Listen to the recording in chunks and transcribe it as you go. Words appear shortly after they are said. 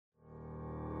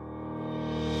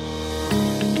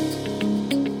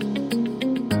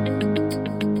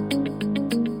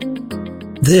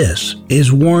This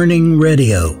is Warning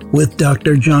Radio with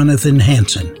Dr. Jonathan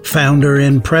Hansen, founder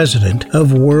and president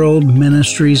of World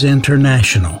Ministries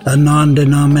International, a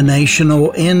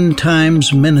non-denominational end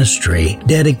times ministry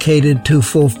dedicated to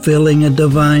fulfilling a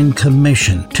divine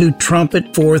commission to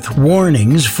trumpet forth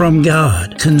warnings from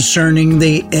God concerning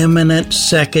the imminent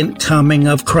second coming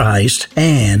of Christ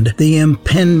and the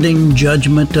impending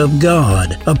judgment of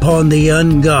God upon the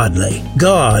ungodly.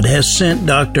 God has sent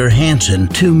Dr. Hansen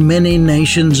to many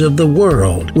nations of the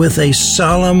world with a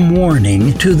solemn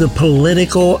warning to the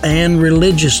political and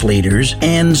religious leaders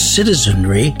and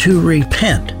citizenry to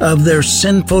repent of their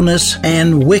sinfulness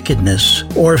and wickedness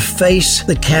or face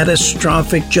the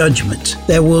catastrophic judgments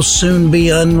that will soon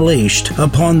be unleashed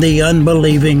upon the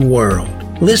unbelieving world.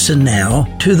 Listen now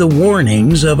to the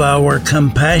warnings of our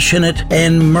compassionate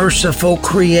and merciful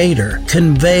Creator,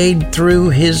 conveyed through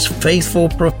His faithful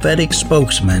prophetic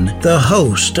spokesman, the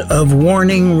host of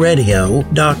Warning Radio,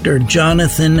 Dr.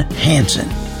 Jonathan Hansen.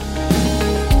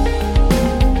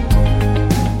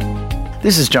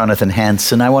 This is Jonathan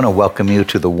Hansen. I want to welcome you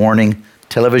to the Warning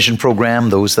television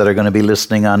program. Those that are going to be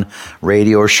listening on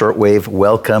radio or shortwave,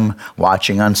 welcome.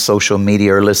 Watching on social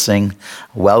media or listening,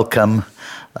 welcome.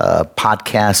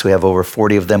 Podcasts, we have over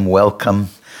 40 of them, welcome.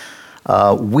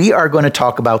 We are going to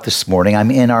talk about this morning, I'm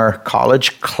in our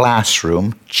college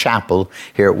classroom, chapel,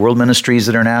 here at World Ministries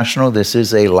International. This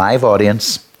is a live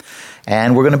audience,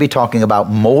 and we're going to be talking about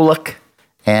Moloch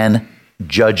and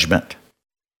judgment.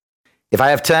 If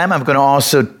I have time, I'm going to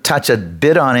also touch a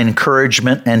bit on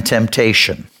encouragement and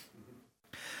temptation,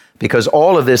 because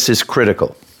all of this is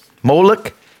critical.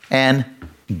 Moloch and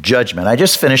judgment. I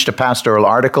just finished a pastoral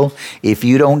article. If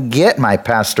you don't get my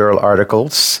pastoral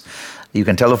articles, you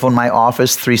can telephone my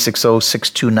office,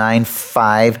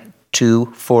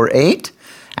 360-629-5248.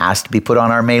 Ask to be put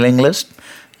on our mailing list.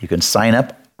 You can sign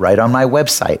up right on my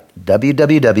website,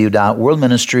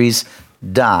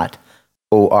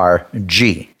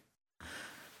 www.worldministries.org.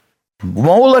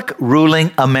 Moloch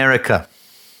ruling America.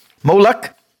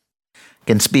 Moloch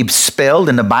can be spelled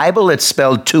in the Bible. It's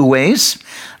spelled two ways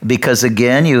because,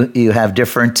 again, you have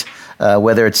different,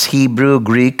 whether it's Hebrew,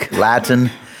 Greek, Latin.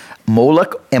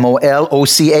 Moloch,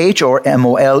 M-O-L-O-C-H or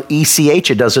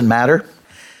M-O-L-E-C-H, it doesn't matter,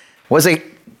 was a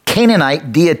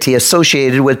Canaanite deity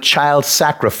associated with child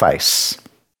sacrifice.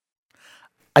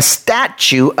 A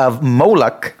statue of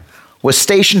Moloch was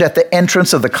stationed at the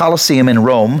entrance of the Colosseum in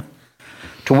Rome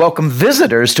to welcome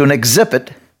visitors to an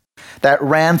exhibit that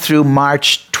ran through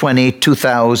March 20,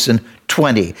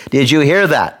 2020. Did you hear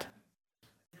that?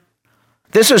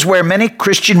 This is where many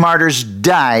Christian martyrs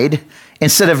died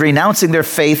instead of renouncing their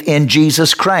faith in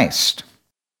Jesus Christ.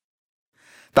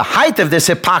 The height of this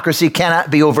hypocrisy cannot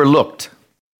be overlooked.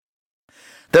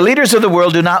 The leaders of the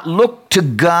world do not look to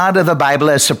God of the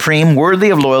Bible as supreme, worthy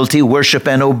of loyalty, worship,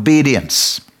 and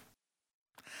obedience.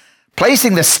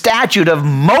 Placing the statue of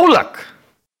Moloch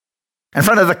in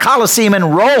front of the Colosseum in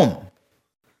Rome,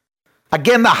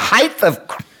 again, the height of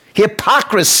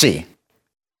hypocrisy,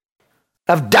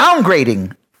 of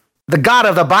downgrading the God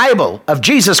of the Bible, of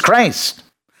Jesus Christ,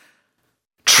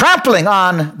 trampling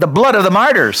on the blood of the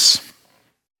martyrs.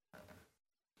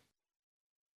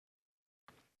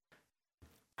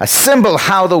 A symbol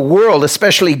how the world,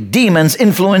 especially demons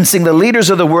influencing the leaders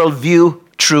of the world, view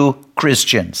true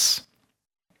Christians.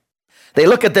 They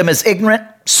look at them as ignorant,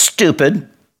 stupid,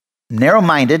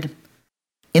 narrow-minded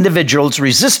individuals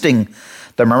resisting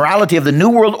the morality of the New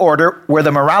World Order, where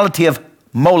the morality of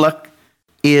Moloch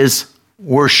is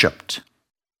worshipped.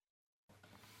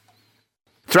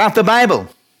 Throughout the Bible,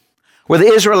 where the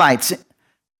Israelites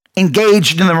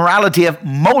engaged in the morality of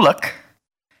Moloch,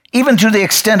 even to the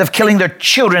extent of killing their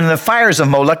children in the fires of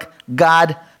Moloch,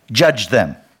 God judged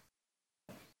them.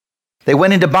 They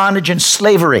went into bondage and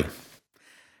slavery,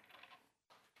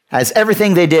 as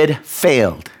everything they did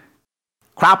failed.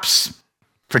 Crops,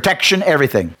 protection,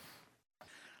 everything.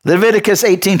 Leviticus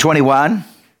 18:21,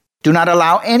 do not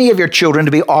allow any of your children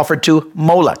to be offered to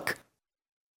Moloch.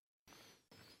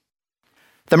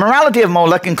 The morality of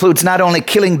Moloch includes not only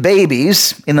killing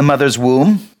babies in the mother's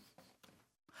womb,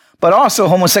 but also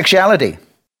homosexuality,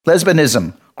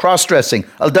 lesbianism, cross-dressing,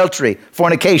 adultery,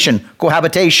 fornication,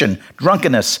 cohabitation,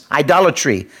 drunkenness,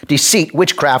 idolatry, deceit,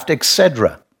 witchcraft,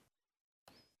 etc.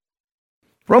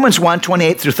 Romans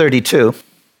 1:28 through 32.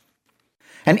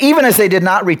 And even as they did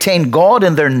not retain God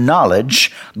in their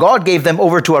knowledge, God gave them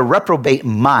over to a reprobate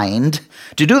mind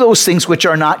to do those things which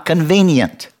are not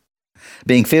convenient,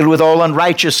 being filled with all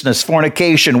unrighteousness,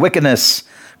 fornication, wickedness,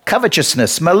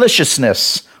 covetousness,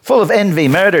 maliciousness, full of envy,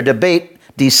 murder, debate,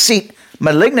 deceit,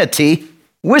 malignity,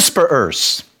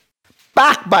 whisperers,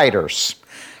 backbiters,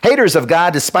 haters of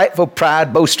God, despiteful,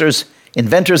 proud, boasters,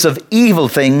 inventors of evil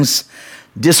things,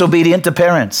 disobedient to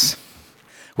parents,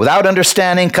 without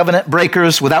understanding, covenant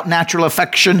breakers, without natural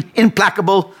affection,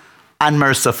 implacable,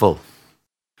 unmerciful,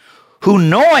 who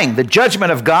knowing the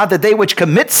judgment of God, that they which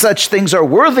commit such things are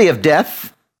worthy of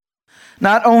death,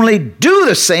 not only do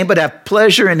the same, but have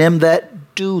pleasure in him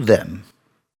that do them.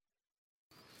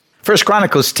 1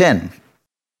 Chronicles 10,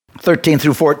 13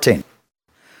 through 14.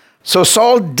 So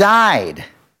Saul died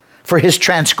for his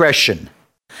transgression,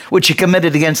 which he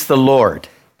committed against the Lord,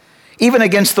 even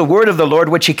against the word of the Lord,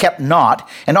 which he kept not,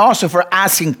 and also for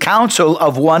asking counsel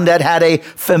of one that had a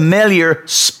familiar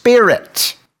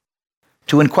spirit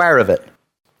to inquire of it,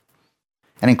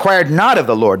 and inquired not of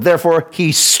the Lord. Therefore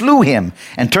he slew him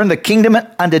and turned the kingdom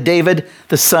unto David,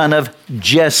 the son of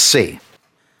Jesse.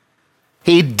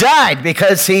 He died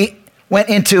because he went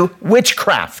into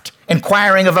witchcraft,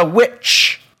 inquiring of a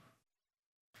witch,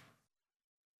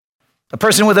 a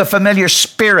person with a familiar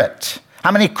spirit.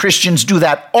 How many Christians do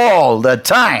that all the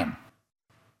time?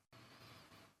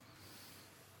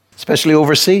 Especially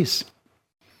overseas.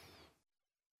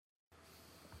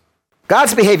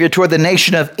 God's behavior toward the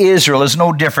nation of Israel is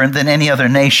no different than any other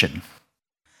nation.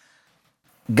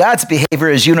 God's behavior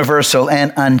is universal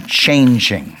and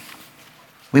unchanging.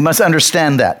 We must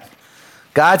understand that.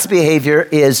 God's behavior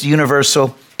is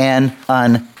universal and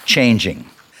unchanging.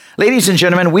 Ladies and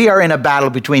gentlemen, we are in a battle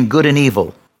between good and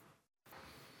evil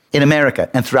in America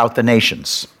and throughout the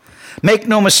nations. Make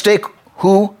no mistake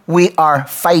who we are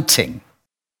fighting.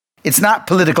 It's not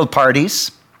political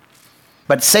parties,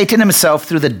 but Satan himself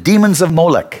through the demons of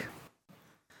Moloch.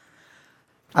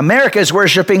 America is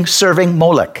worshiping, serving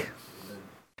Moloch.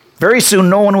 Very soon,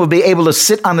 no one will be able to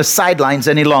sit on the sidelines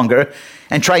any longer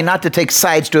and try not to take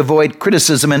sides to avoid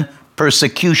criticism and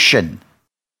persecution.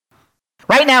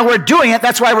 Right now, we're doing it.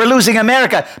 That's why we're losing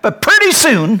America. But pretty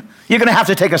soon, you're going to have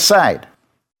to take a side.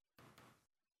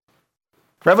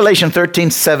 Revelation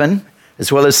 13:7,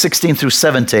 as well as 16 through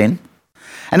 17.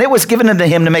 And it was given unto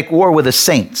him to make war with the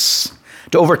saints,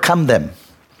 to overcome them.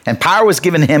 And power was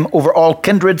given him over all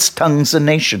kindreds, tongues, and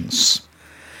nations.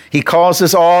 He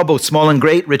causes all, both small and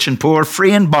great, rich and poor,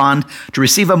 free and bond, to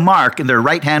receive a mark in their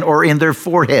right hand or in their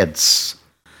foreheads.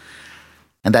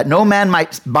 And that no man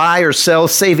might buy or sell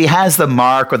save he has the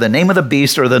mark or the name of the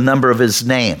beast or the number of his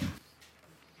name.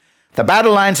 The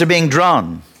battle lines are being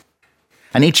drawn,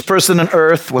 and each person on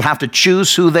earth will have to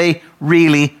choose who they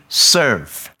really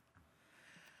serve.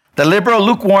 The liberal,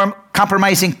 lukewarm,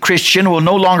 compromising Christian will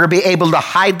no longer be able to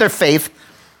hide their faith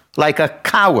like a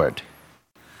coward.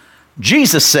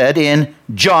 Jesus said in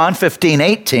John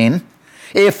 15:18,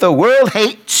 if the world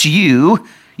hates you,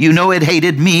 you know it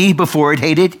hated me before it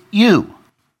hated you.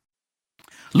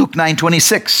 Luke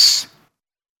 9:26,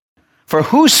 for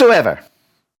whosoever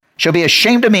shall be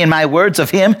ashamed of me and my words,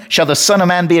 of him shall the Son of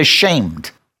Man be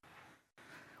ashamed,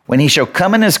 when he shall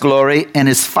come in his glory and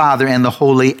his Father and the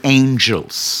holy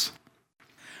angels.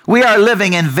 We are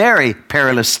living in very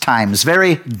perilous times,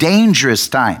 very dangerous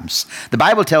times. The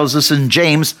Bible tells us in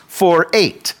James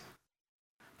 4:8,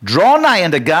 draw nigh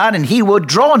unto God, and he will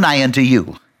draw nigh unto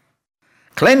you.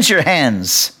 Cleanse your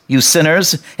hands, you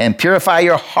sinners, and purify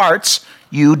your hearts,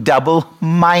 you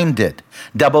double-minded,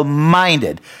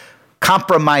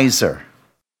 compromiser,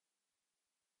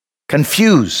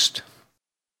 confused.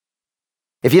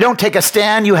 If you don't take a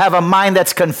stand, you have a mind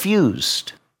that's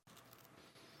confused.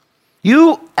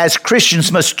 You, as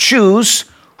Christians, must choose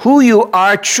who you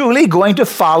are truly going to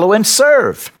follow and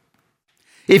serve.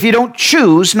 If you don't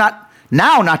choose, not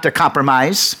to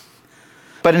compromise,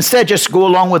 but instead just go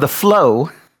along with the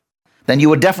flow, then you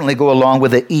would definitely go along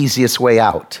with the easiest way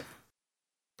out.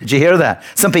 Did you hear that?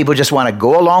 Some people just want to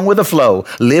go along with the flow,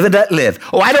 live and let live.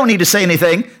 Oh, I don't need to say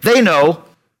anything. They know.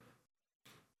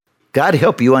 God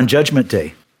help you on Judgment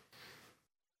Day.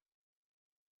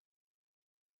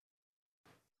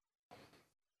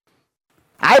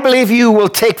 I believe you will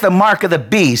take the mark of the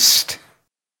beast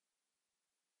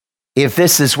if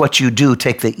this is what you do,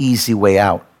 take the easy way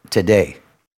out today.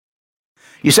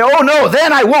 You say, oh no,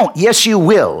 then I won't. Yes, you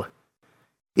will.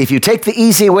 If you take the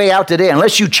easy way out today,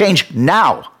 unless you change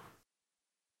now,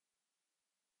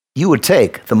 you would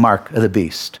take the mark of the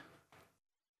beast.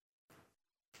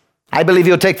 I believe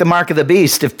you'll take the mark of the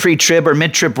beast if pre-trib or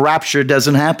mid-trib rapture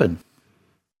doesn't happen.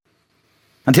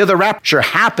 Until the rapture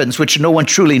happens, which no one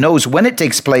truly knows when it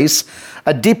takes place,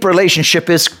 a deep relationship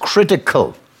is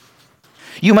critical.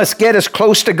 You must get as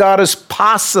close to God as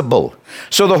possible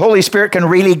so the Holy Spirit can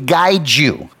really guide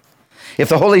you. If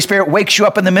the Holy Spirit wakes you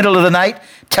up in the middle of the night,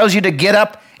 tells you to get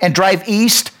up and drive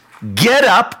east, get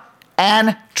up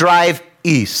and drive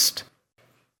east.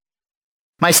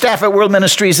 My staff at World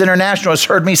Ministries International has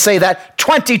heard me say that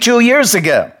 22 years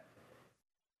ago.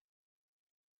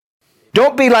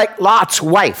 Don't be like Lot's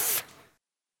wife,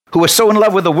 who was so in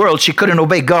love with the world she couldn't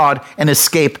obey God and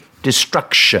escape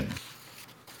destruction.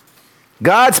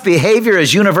 God's behavior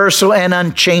is universal and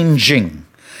unchanging.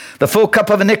 The full cup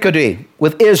of iniquity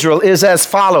with Israel is as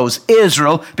follows.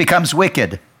 Israel becomes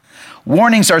wicked.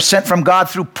 Warnings are sent from God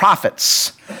through prophets.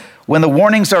 When the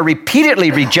warnings are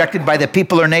repeatedly rejected by the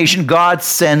people or nation, God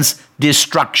sends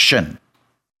destruction.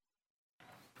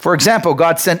 For example,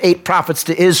 God sent 8 prophets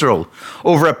to Israel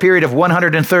over a period of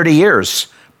 130 years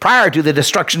prior to the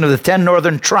destruction of the 10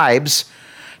 northern tribes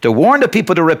to warn the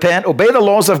people to repent, obey the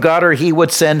laws of God, or he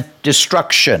would send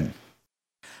destruction.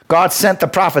 God sent the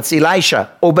prophets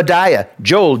Elisha, Obadiah,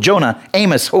 Joel, Jonah,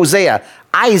 Amos, Hosea,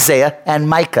 Isaiah, and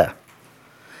Micah.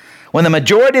 When the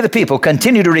majority of the people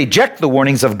continue to reject the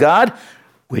warnings of God,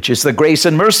 which is the grace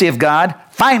and mercy of God,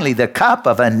 finally the cup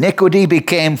of iniquity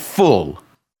became full.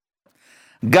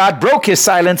 God broke his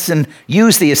silence and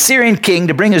used the Assyrian king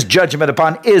to bring his judgment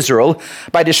upon Israel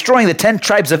by destroying the 10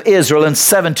 tribes of Israel in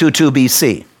 722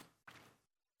 BC.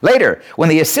 Later, when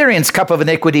the Assyrians' cup of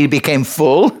iniquity became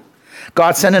full,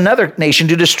 God sent another nation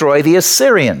to destroy the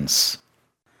Assyrians.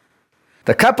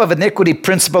 The cup of iniquity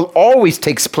principle always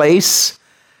takes place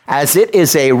as it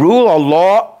is a rule or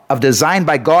law of design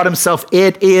by God himself.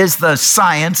 It is the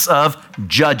science of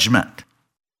judgment.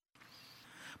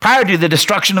 Prior to the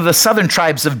destruction of the southern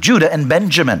tribes of Judah and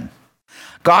Benjamin,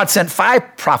 God sent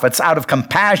 5 prophets out of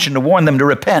compassion to warn them to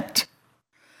repent.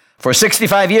 For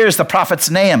 65 years, the prophets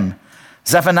Nahum,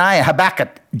 Zephaniah,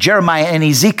 Habakkuk, Jeremiah, and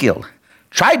Ezekiel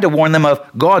tried to warn them of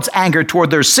God's anger toward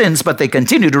their sins, but they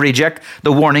continued to reject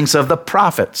the warnings of the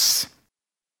prophets.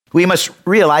 We must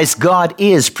realize God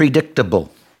is predictable.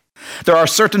 There are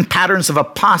certain patterns of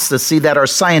apostasy that are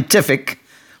scientific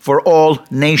for all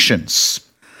nations.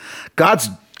 God's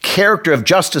character of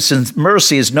justice and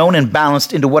mercy is known and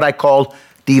balanced into what I call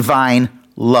divine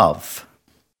love.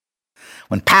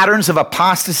 When patterns of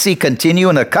apostasy continue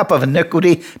and the cup of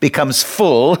iniquity becomes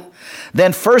full,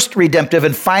 then first redemptive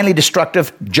and finally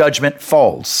destructive judgment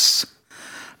falls.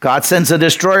 God sends a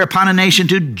destroyer upon a nation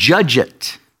to judge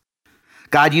it.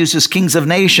 God uses kings of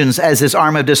nations as his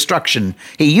arm of destruction.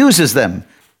 He uses them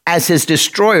as his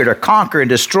destroyer to conquer and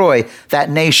destroy that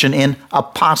nation in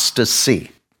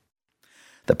apostasy.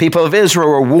 The people of Israel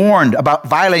were warned about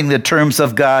violating the terms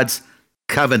of God's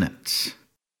covenant.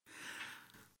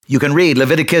 You can read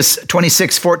Leviticus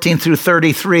 26:14 through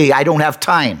 33. I don't have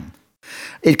time.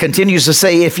 It continues to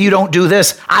say, if you don't do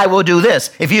this, I will do this.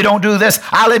 If you don't do this,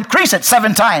 I'll increase it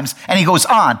 7 times. And he goes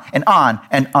on and on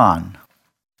and on.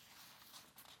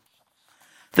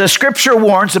 The scripture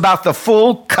warns about the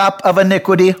full cup of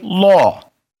iniquity law.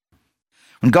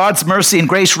 When God's mercy and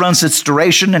grace runs its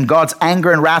duration and God's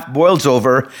anger and wrath boils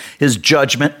over, his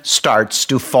judgment starts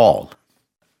to fall.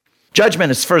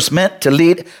 Judgment is first meant to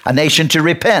lead a nation to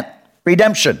repent,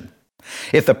 redemption.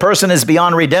 If the person is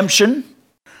beyond redemption,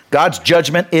 God's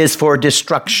judgment is for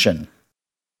destruction.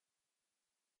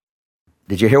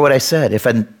 Did you hear what I said? If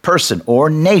a person or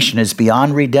nation is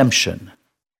beyond redemption,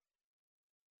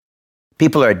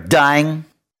 people are dying,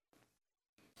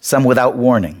 some without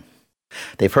warning.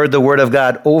 They've heard the word of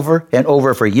God over and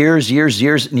over for years,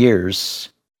 and years,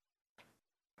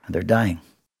 and they're dying.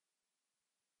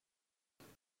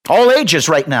 All ages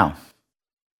right now.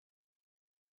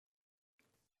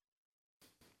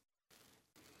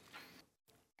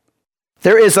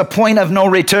 There is a point of no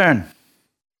return.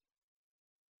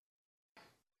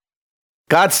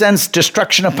 God sends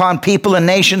destruction upon people and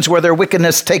nations where their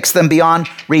wickedness takes them beyond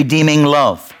redeeming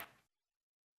love.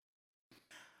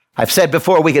 I've said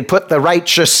before, we could put the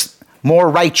righteous, more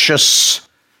righteous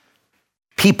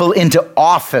people into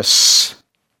office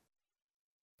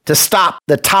to stop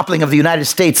the toppling of the United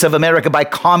States of America by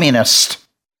communists,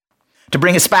 to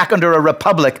bring us back under a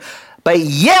republic. But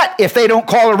yet, if they don't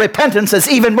call a repentance, as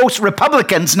even most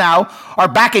Republicans now are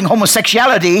backing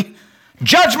homosexuality,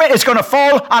 judgment is going to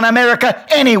fall on America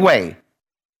anyway.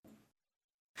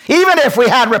 Even if we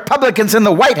had Republicans in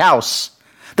the White House,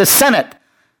 the Senate,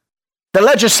 the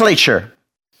legislature,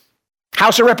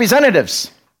 House of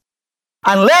Representatives,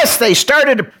 unless they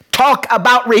started to talk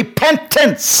about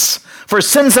repentance for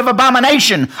sins of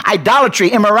abomination, idolatry,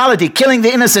 immorality, killing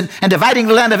the innocent, and dividing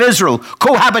the land of Israel,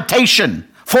 cohabitation,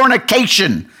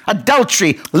 fornication,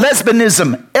 adultery,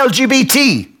 lesbianism,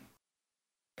 LGBT.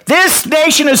 This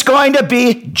nation is going to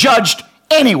be judged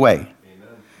anyway. Amen.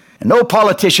 And no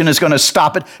politician is going to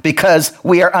stop it because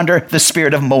we are under the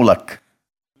spirit of Moloch.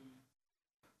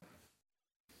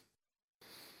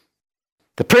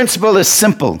 The principle is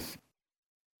simple.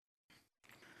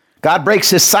 God breaks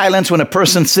his silence when a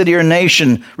person, city, or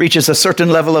nation reaches a certain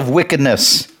level of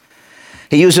wickedness.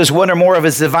 He uses one or more of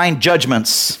his divine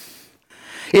judgments.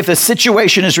 If the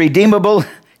situation is redeemable,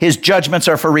 his judgments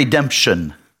are for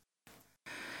redemption.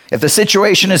 If the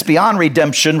situation is beyond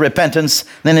redemption, repentance,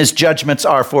 then his judgments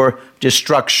are for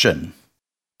destruction.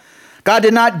 God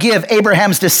did not give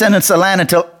Abraham's descendants the land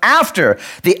until after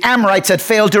the Amorites had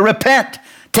failed to repent,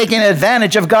 taking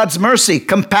advantage of God's mercy,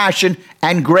 compassion,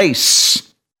 and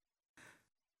grace.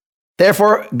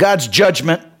 Therefore, God's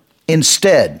judgment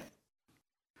instead.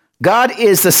 God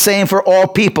is the same for all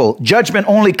people. Judgment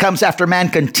only comes after man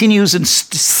continues in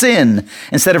sin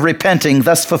instead of repenting,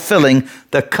 thus fulfilling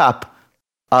the cup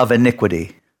of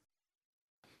iniquity,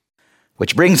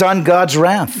 which brings on God's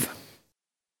wrath.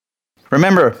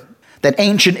 Remember that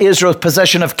ancient Israel's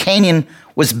possession of Canaan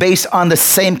was based on the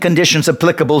same conditions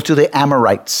applicable to the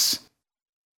Amorites.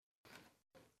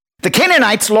 The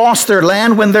Canaanites lost their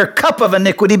land when their cup of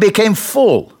iniquity became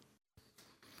full.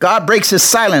 God breaks his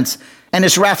silence and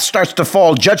his wrath starts to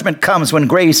fall. Judgment comes when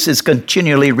grace is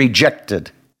continually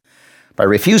rejected by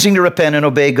refusing to repent and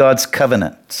obey God's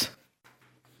covenant.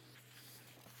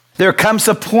 There comes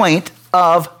a point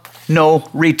of no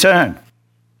return.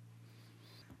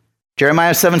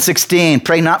 Jeremiah 7:16,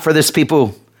 pray not for this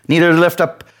people, neither lift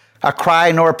up a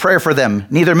cry nor a prayer for them,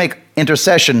 neither make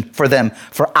intercession for them,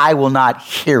 for I will not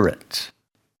hear it.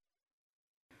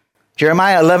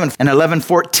 Jeremiah 11 and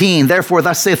 11:14, therefore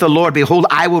thus saith the Lord, behold,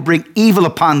 I will bring evil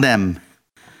upon them,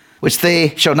 which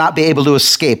they shall not be able to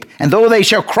escape. And though they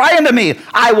shall cry unto me,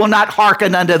 I will not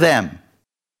hearken unto them.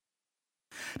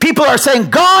 People are saying,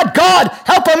 God,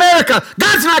 help America.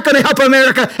 God's not going to help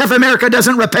America if America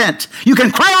doesn't repent. You can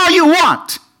cry all you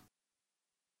want.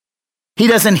 He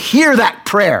doesn't hear that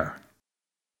prayer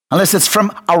unless it's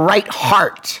from a right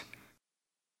heart,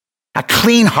 a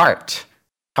clean heart,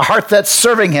 a heart that's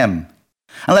serving him.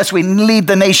 Unless we lead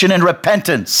the nation in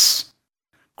repentance.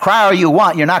 Cry all you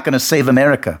want, you're not going to save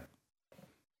America.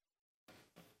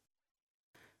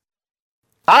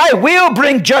 I will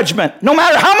bring judgment, no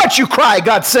matter how much you cry,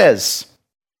 God says.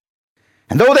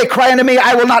 And though they cry unto me,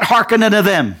 I will not hearken unto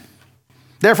them.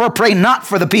 Therefore pray not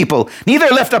for the people, neither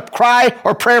lift up cry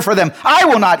or prayer for them. I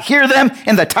will not hear them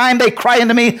in the time they cry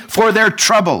unto me for their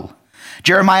trouble.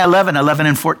 Jeremiah 11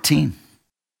 and 14.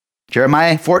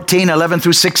 Jeremiah 14, 11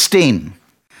 through 16.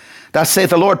 Thus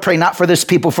saith the Lord, pray not for this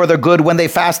people for their good. When they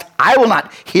fast, I will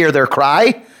not hear their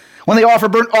cry. When they offer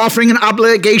burnt offering and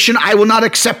obligation, I will not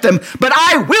accept them, but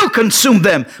I will consume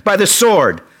them by the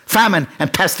sword, famine,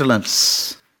 and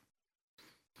pestilence.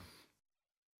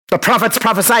 The prophets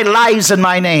prophesied lies in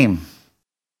my name.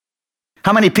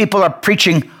 How many people are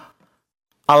preaching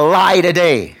a lie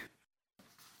today?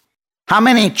 How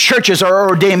many churches are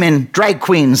ordaining drag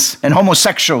queens and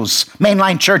homosexuals,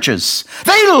 mainline churches?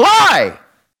 They lie,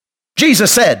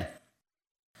 Jesus said.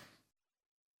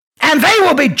 And they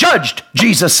will be judged,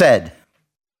 Jesus said.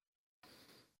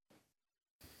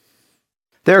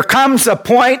 There comes a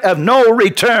point of no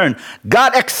return.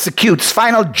 God executes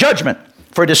final judgment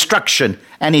for destruction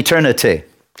and eternity.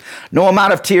 No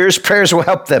amount of tears, prayers will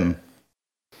help them.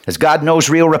 As God knows,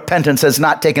 real repentance has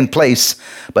not taken place,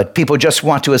 but people just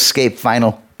want to escape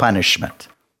final punishment.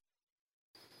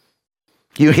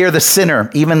 You hear the sinner,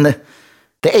 even the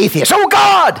atheist, oh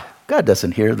God! God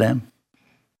doesn't hear them.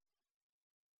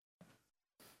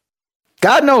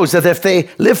 God knows that if they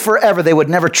live forever, they would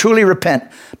never truly repent,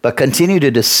 but continue to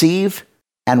deceive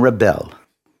and rebel.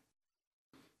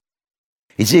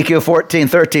 Ezekiel 14,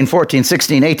 13, 14,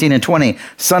 16, 18, and 20.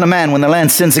 Son of man, when the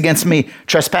land sins against me,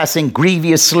 trespassing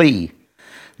grievously,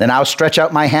 then I'll stretch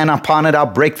out my hand upon it. I'll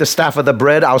break the staff of the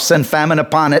bread. I'll send famine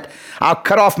upon it. I'll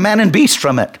cut off man and beast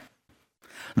from it.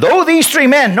 Though these three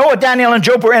men, Noah, Daniel, and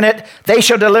Job, were in it, they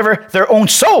shall deliver their own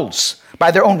souls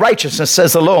by their own righteousness,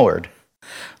 says the Lord.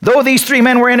 Though these three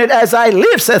men were in it, as I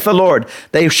live, saith the Lord,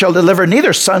 they shall deliver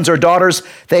neither sons or daughters.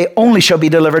 They only shall be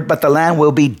delivered, but the land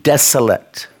will be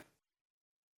desolate.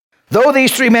 Though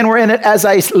these three men were in it, as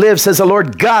I live, says the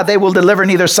Lord God, they will deliver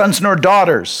neither sons nor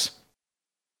daughters,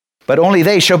 but only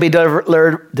they shall be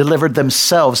delivered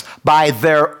themselves by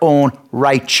their own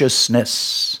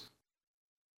righteousness.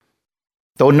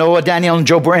 Though Noah, Daniel, and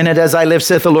Job were in it, as I live,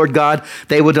 saith the Lord God,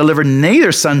 they will deliver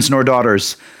neither sons nor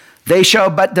daughters. They shall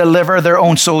but deliver their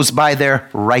own souls by their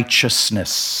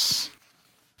righteousness.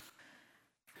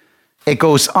 It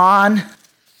goes on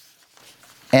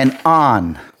and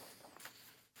on.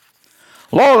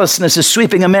 Lawlessness is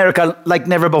sweeping America like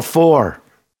never before.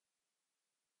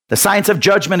 The science of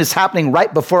judgment is happening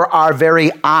right before our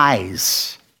very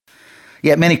eyes.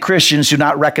 Yet many Christians do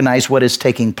not recognize what is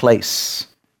taking place.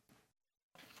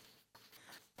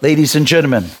 Ladies and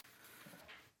gentlemen,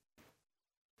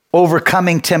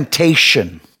 overcoming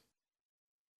temptation.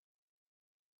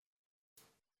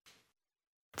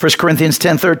 1 Corinthians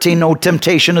 10:13, no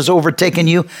temptation has overtaken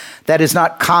you that is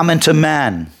not common to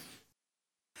man.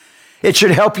 It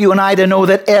should help you and I to know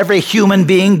that every human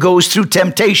being goes through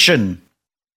temptation.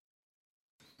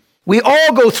 We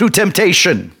all go through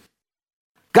temptation.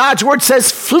 God's word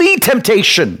says, flee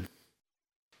temptation.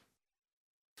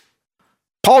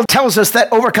 Paul tells us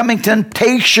that overcoming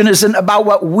temptation isn't about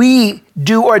what we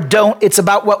do or don't. It's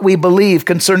about what we believe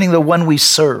concerning the one we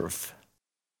serve.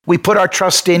 We put our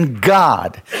trust in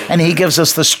God, and he gives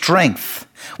us the strength.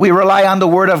 We rely on the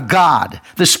word of God,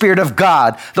 the Spirit of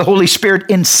God, the Holy Spirit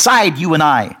inside you and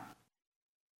I.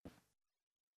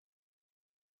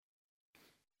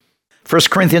 1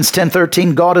 Corinthians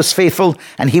 10:13, God is faithful,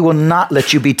 and he will not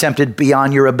let you be tempted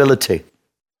beyond your ability.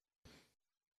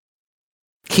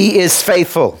 He is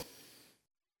faithful.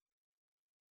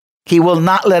 He will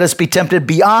not let us be tempted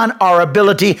beyond our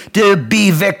ability to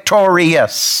be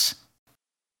victorious.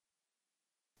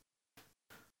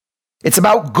 It's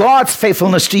about God's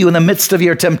faithfulness to you in the midst of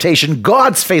your temptation.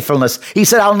 God's faithfulness. He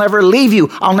said, I'll never leave you.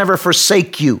 I'll never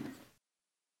forsake you.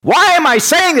 Why am I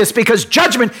saying this? Because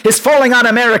judgment is falling on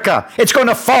America. It's going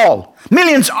to fall.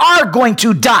 Millions are going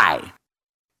to die.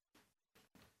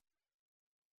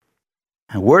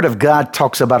 The Word of God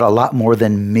talks about a lot more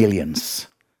than millions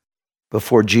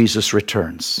before Jesus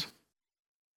returns.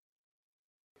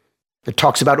 It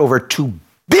talks about over 2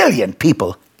 billion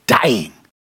people dying.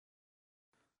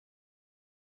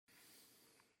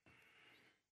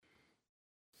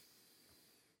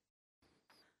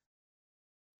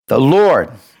 The Lord,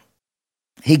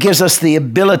 he gives us the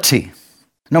ability,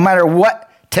 no matter what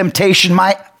temptation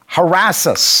might harass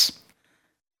us,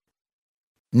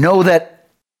 know that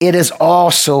it has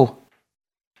also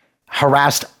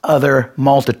harassed other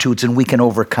multitudes and we can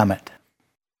overcome it.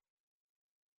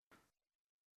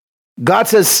 God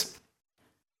says,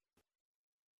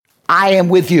 I am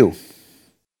with you.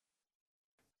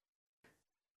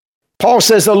 Paul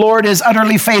says the Lord is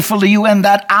utterly faithful to you in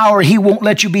that hour. He won't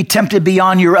let you be tempted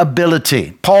beyond your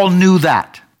ability. Paul knew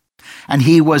that, and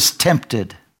he was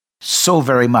tempted so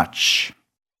very much.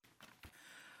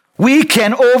 We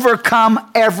can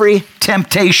overcome every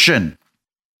temptation.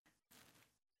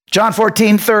 John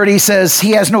 14:30 says,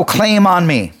 he has no claim on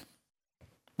me.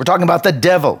 We're talking about the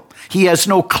devil. He has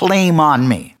no claim on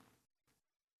me.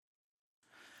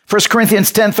 1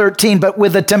 Corinthians 10:13, but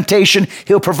with the temptation,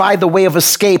 he'll provide the way of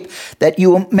escape that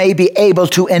you may be able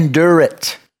to endure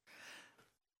it.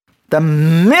 The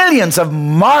millions of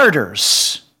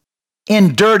martyrs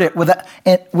endured it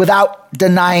without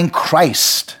denying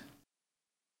Christ.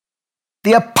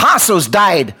 The apostles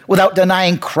died without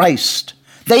denying Christ.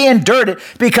 They endured it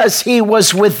because he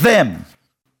was with them.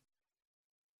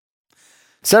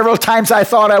 Several times I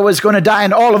thought I was going to die,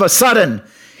 and all of a sudden,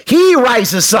 he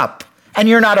rises up, and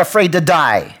you're not afraid to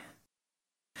die.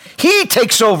 He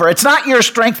takes over. It's not your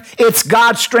strength, it's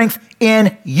God's strength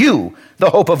in you, the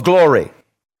hope of glory.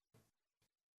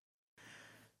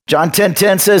 John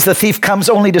 10:10 says, the thief comes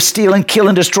only to steal and kill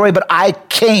and destroy, but I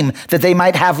came that they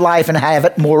might have life and have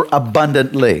it more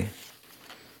abundantly.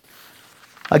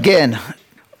 Again,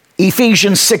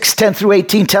 Ephesians 6:10 through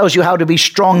 18 tells you how to be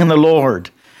strong in the Lord,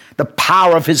 the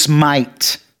power of his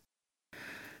might,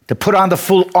 to put on the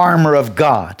full armor of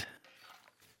God.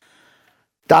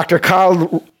 Dr.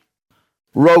 Carl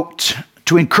wrote,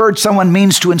 to encourage someone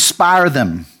means to inspire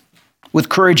them with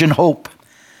courage and hope.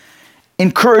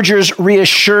 Encouragers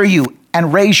reassure you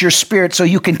and raise your spirit so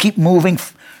you can keep moving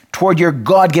toward your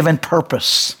God-given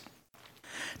purpose.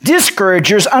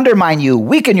 Discouragers undermine you,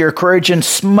 weaken your courage, and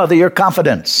smother your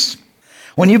confidence.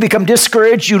 When you become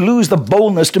discouraged, you lose the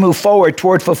boldness to move forward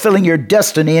toward fulfilling your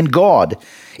destiny in God.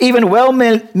 Even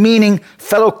well-meaning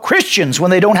fellow Christians,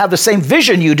 when they don't have the same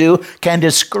vision you do, can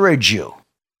discourage you.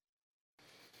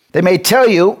 They may tell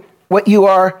you what you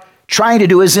are trying to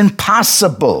do is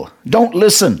impossible. Don't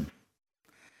listen.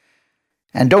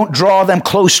 And don't draw them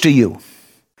close to you.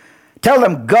 Tell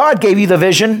them God gave you the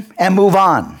vision and move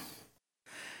on.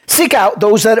 Seek out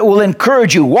those that will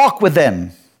encourage you. Walk with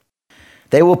them.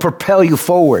 They will propel you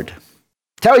forward.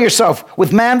 Tell yourself,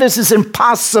 with man this is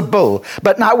impossible,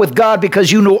 but not with God,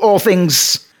 because you know all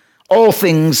things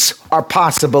are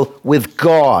possible with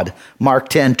God. Mark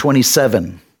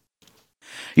 10:27.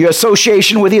 Your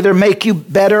association will either make you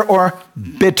better or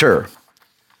bitter.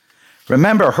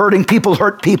 Remember, hurting people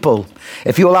hurt people.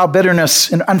 If you allow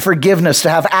bitterness and unforgiveness to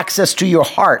have access to your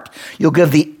heart, you'll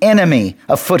give the enemy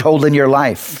a foothold in your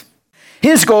life.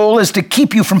 His goal is to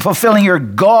keep you from fulfilling your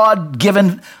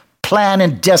God-given plan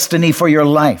and destiny for your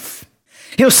life.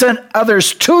 He'll send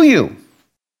others to you.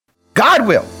 God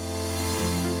will.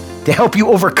 to help you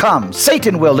overcome.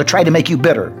 Satan will to try to make you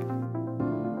bitter.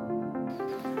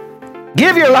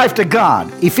 Give your life to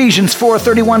God. Ephesians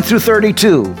 4:31 through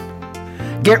 32.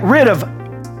 Get rid of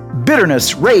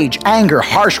bitterness, rage, anger,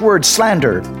 harsh words,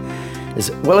 slander,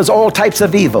 as well as all types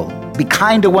of evil. Be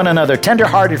kind to one another,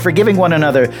 tender-hearted, forgiving one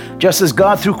another, just as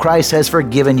God through Christ has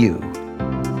forgiven you.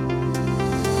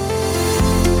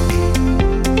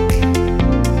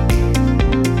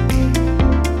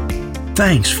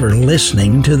 Thanks for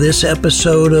listening to this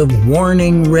episode of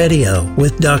Warning Radio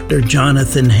with Dr.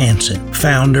 Jonathan Hansen,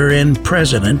 founder and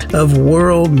president of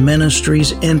World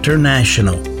Ministries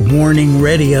International. Warning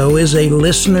Radio is a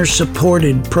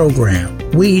listener-supported program.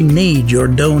 We need your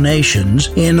donations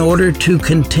in order to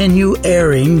continue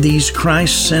airing these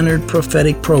Christ-centered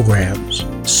prophetic programs.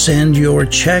 Send your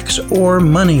checks or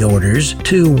money orders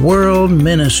to World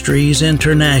Ministries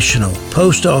International,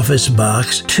 Post Office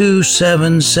Box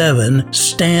 277,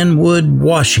 Stanwood,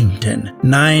 Washington,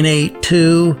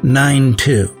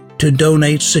 98292. To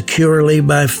donate securely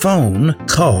by phone,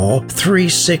 call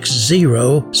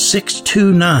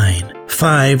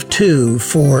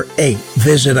 360-629-5248.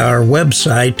 Visit our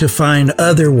website to find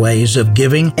other ways of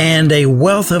giving and a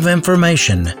wealth of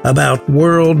information about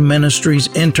World Ministries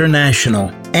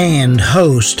International and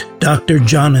host Dr.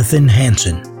 Jonathan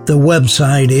Hansen. The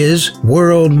website is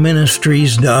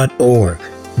worldministries.org.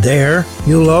 There,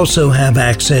 you'll also have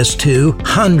access to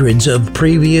hundreds of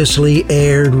previously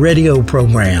aired radio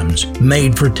programs,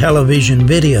 made-for-television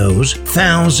videos,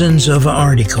 thousands of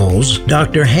articles,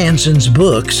 Dr. Hansen's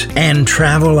books, and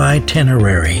travel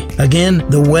itinerary. Again,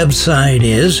 the website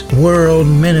is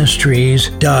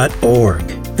worldministries.org.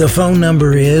 The phone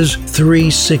number is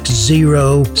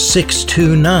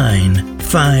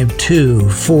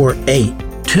 360-629-5248.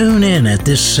 Tune in at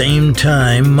this same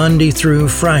time, Monday through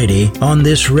Friday, on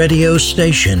this radio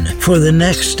station for the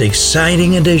next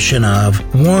exciting edition of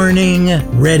Warning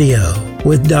Radio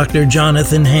with Dr.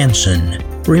 Jonathan Hansen.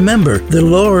 Remember, the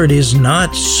Lord is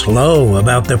not slow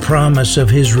about the promise of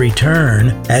His return,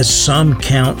 as some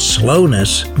count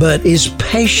slowness, but is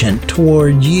patient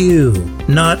toward you,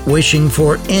 not wishing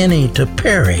for any to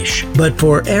perish, but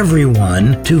for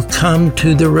everyone to come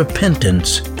to the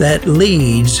repentance that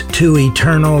leads to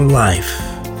eternal life.